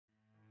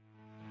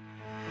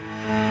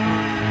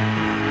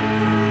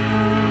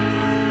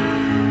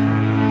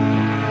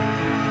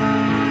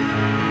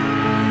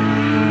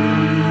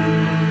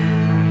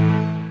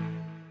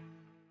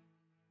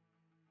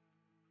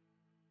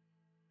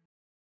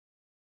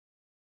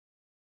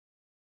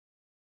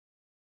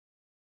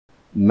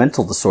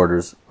Mental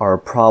disorders are a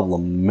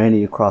problem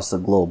many across the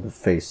globe have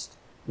faced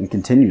and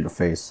continue to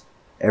face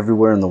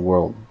everywhere in the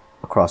world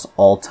across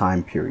all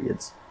time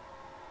periods.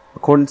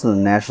 According to the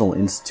National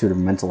Institute of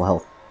Mental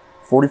Health,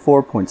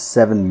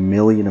 44.7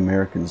 million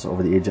Americans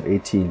over the age of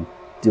 18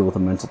 deal with a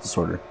mental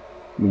disorder,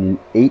 meaning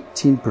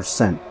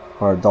 18%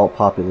 of our adult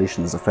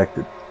population is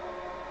affected.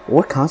 But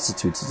what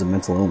constitutes as a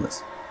mental illness?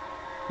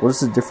 What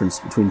is the difference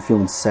between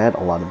feeling sad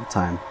a lot of the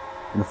time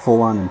and a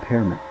full-on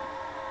impairment?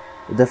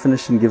 The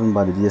definition given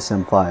by the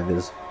DSM-5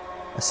 is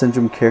a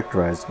syndrome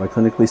characterized by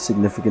clinically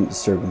significant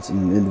disturbance in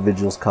an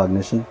individual's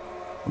cognition,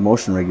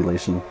 emotion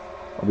regulation,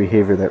 or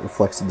behavior that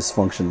reflects a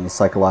dysfunction in the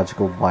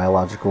psychological,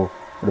 biological,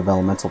 or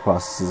developmental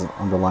processes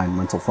underlying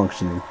mental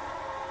functioning.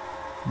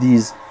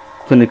 These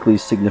clinically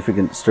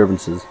significant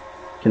disturbances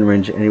can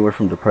range anywhere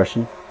from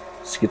depression,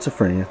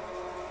 schizophrenia,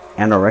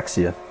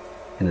 anorexia,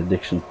 and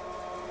addiction.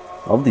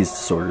 Of these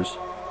disorders,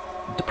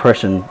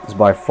 depression is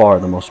by far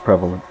the most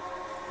prevalent,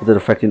 with it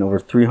affecting over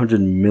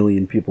 300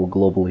 million people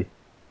globally.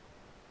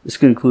 This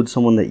could include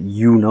someone that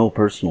you know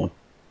personally,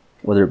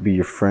 whether it be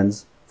your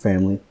friends,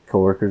 family,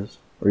 coworkers,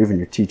 or even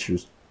your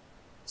teachers.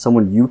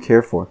 Someone you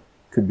care for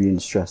could be in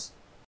distress.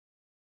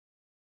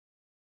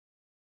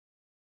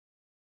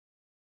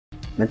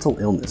 Mental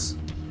illness,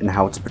 and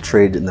how it's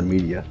portrayed in the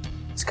media,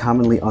 is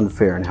commonly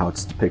unfair in how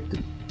it's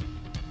depicted.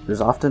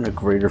 There's often a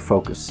greater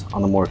focus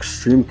on the more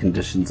extreme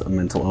conditions a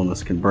mental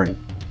illness can bring,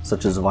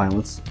 such as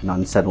violence and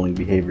unsettling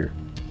behavior,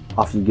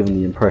 often given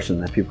the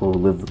impression that people who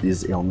live with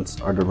these ailments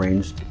are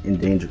deranged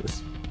and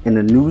dangerous. In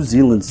a New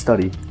Zealand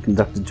study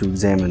conducted to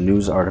examine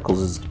news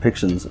articles'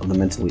 depictions of the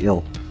mentally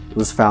ill, it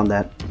was found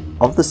that,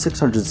 of the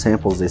 600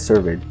 samples they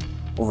surveyed,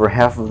 over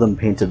half of them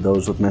painted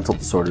those with mental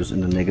disorders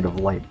in a negative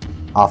light,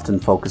 often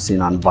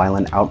focusing on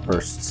violent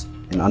outbursts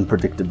and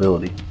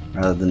unpredictability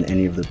rather than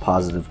any of the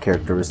positive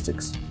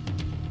characteristics.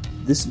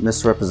 This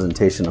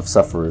misrepresentation of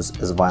sufferers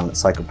as violent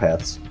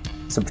psychopaths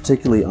is a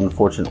particularly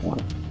unfortunate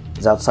one,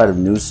 as outside of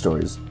news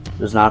stories,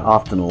 there's not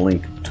often a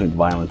link between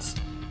violence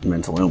and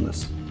mental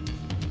illness.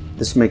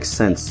 This makes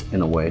sense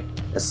in a way,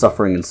 as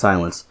suffering in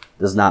silence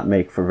does not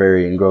make for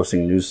very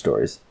engrossing news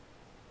stories.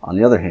 On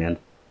the other hand,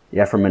 the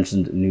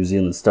aforementioned New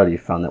Zealand study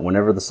found that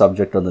whenever the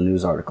subject of the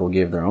news article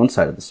gave their own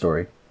side of the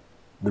story,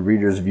 the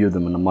readers viewed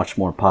them in a much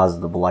more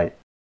positive light.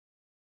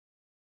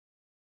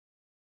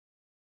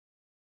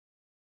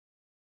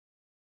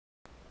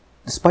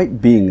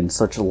 Despite being in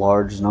such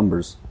large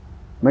numbers,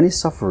 many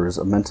sufferers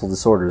of mental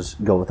disorders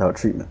go without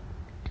treatment.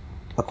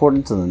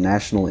 According to the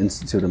National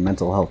Institute of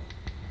Mental Health,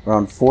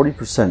 around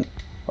 40%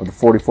 of the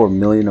 44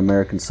 million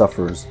American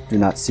sufferers do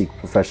not seek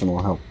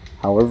professional help.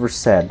 However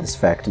sad this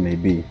fact may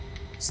be,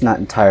 it's not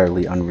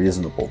entirely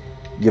unreasonable,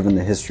 given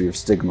the history of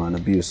stigma and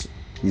abuse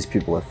these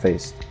people have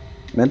faced.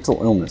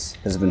 Mental illness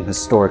has been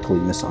historically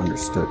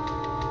misunderstood,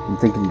 from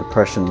thinking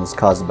depression was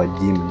caused by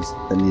demons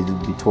that needed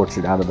to be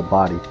tortured out of the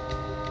body,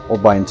 or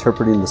by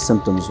interpreting the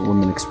symptoms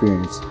women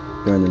experience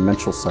during their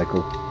menstrual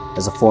cycle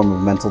as a form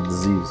of mental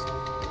disease.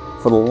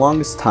 For the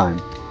longest time,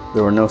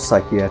 there were no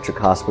psychiatric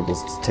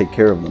hospitals to take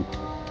care of them,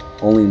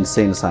 only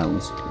insane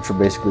asylums, which were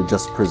basically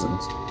just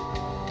prisons.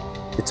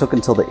 It took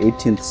until the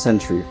 18th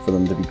century for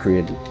them to be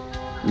created,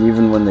 and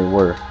even when they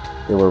were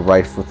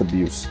rife with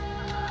abuse.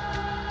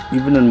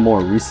 Even in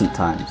more recent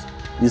times,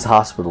 these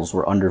hospitals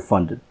were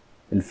underfunded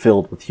and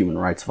filled with human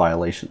rights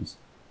violations.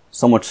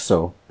 So much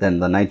so that in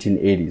the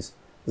 1980s,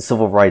 the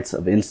Civil Rights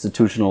of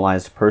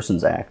Institutionalized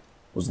Persons Act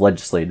was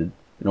legislated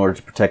in order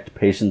to protect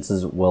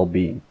patients'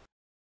 well-being.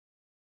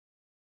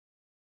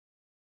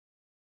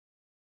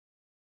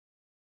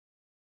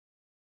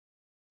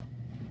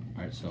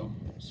 Alright, so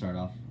start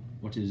off,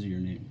 what is your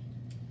name?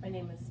 My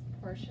name is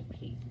Portia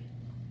Peak.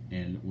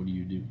 And what do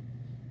you do?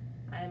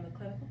 I am a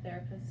clinical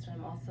therapist.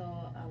 I'm also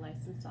a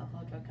licensed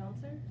alcohol drug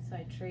counselor. So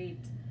I treat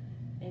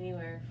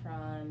anywhere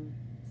from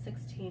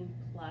 16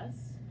 plus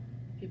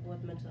people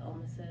with mental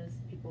illnesses,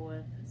 people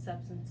with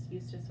substance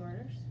use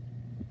disorders.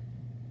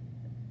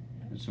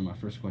 And so my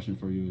first question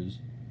for you is,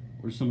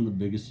 what are some of the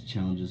biggest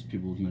challenges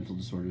people with mental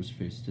disorders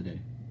face today?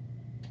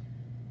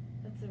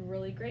 That's a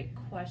really great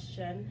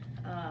question.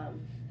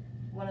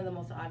 One of the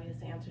most obvious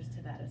answers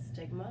to that is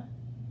stigma.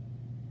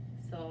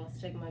 So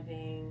stigma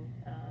being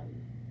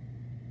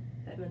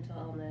that mental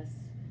illness,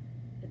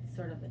 it's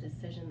sort of a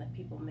decision that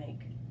people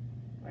make,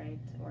 right?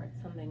 Or it's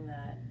something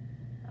that,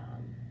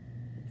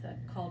 it's a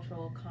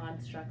cultural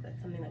construct, that's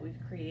something that we've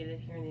created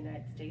here in the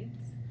United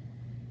States.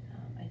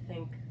 I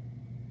think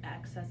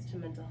access to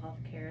mental health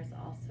care is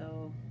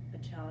also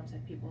a challenge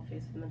that people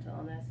face with mental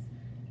illness.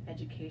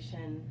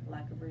 Education,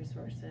 lack of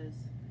resources.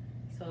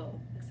 So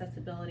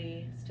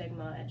accessibility,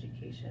 stigma,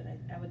 education,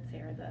 I would say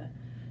are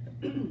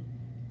the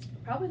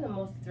probably the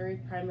most three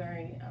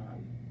primary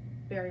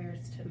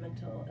barriers to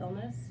mental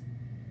illness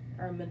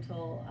or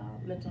mental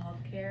health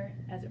care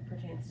as it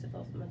pertains to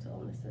those mental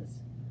illnesses.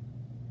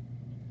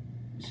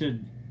 You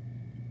said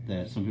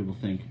that some people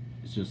think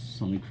it's just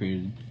something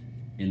created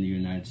in the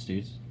United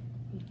States.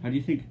 How do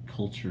you think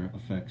culture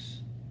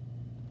affects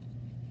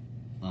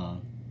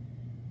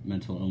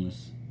mental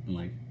illness and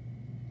like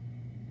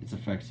its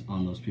effects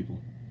on those people?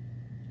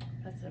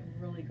 That's a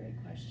really great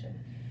question.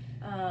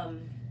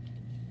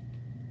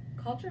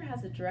 Culture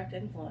has a direct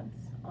influence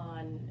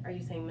on, are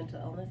you saying mental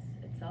illness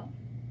itself?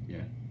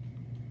 Yeah.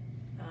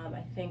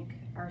 I think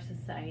our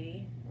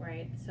society,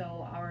 right?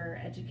 So our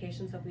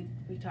education, so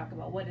we talk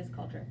about what is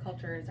culture.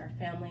 Culture is our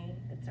family,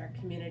 it's our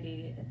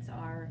community, it's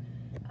our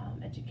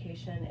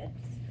education,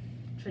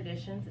 it's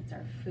traditions, it's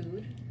our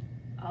food.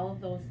 All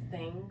of those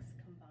things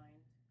combined.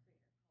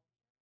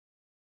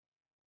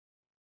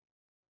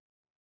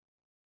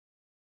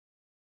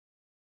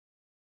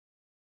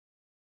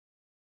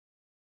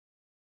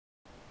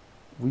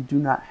 We do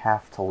not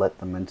have to let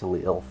the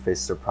mentally ill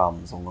face their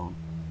problems alone.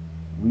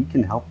 We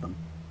can help them.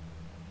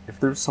 If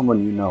there's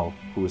someone you know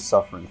who is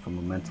suffering from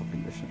a mental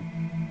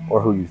condition,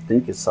 or who you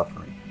think is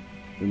suffering,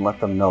 then let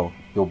them know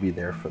you'll be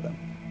there for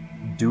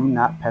them. Do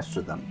not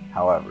pester them,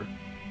 however.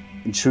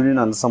 Intruding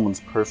on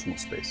someone's personal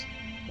space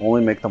will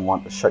only make them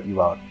want to shut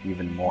you out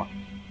even more.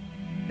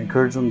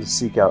 Encourage them to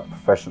seek out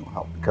professional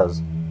help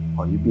because,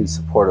 while you being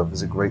supportive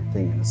is a great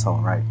thing in its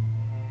own right,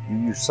 you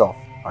yourself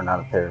are not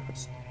a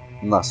therapist,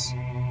 and thus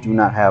do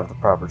not have the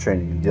proper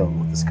training in dealing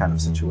with this kind of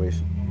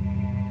situation.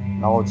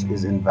 Knowledge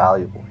is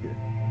invaluable here,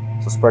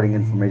 so spreading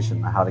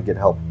information on how to get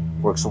help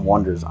works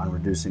wonders on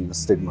reducing the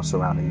stigma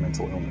surrounding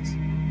mental illness.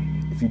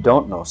 If you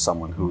don't know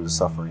someone who is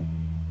suffering,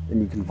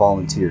 then you can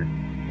volunteer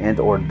and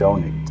or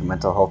donate to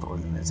mental health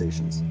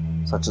organizations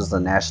such as the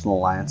National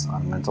Alliance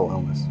on Mental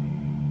Illness,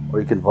 or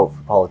you can vote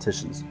for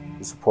politicians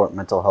who support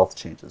mental health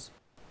changes.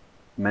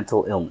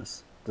 Mental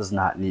illness does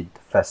not need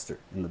to fester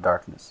in the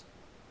darkness.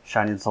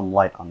 Shining some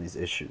light on these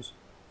issues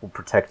will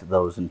protect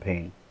those in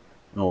pain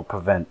and will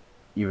prevent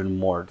even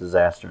more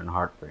disaster and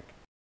heartbreak.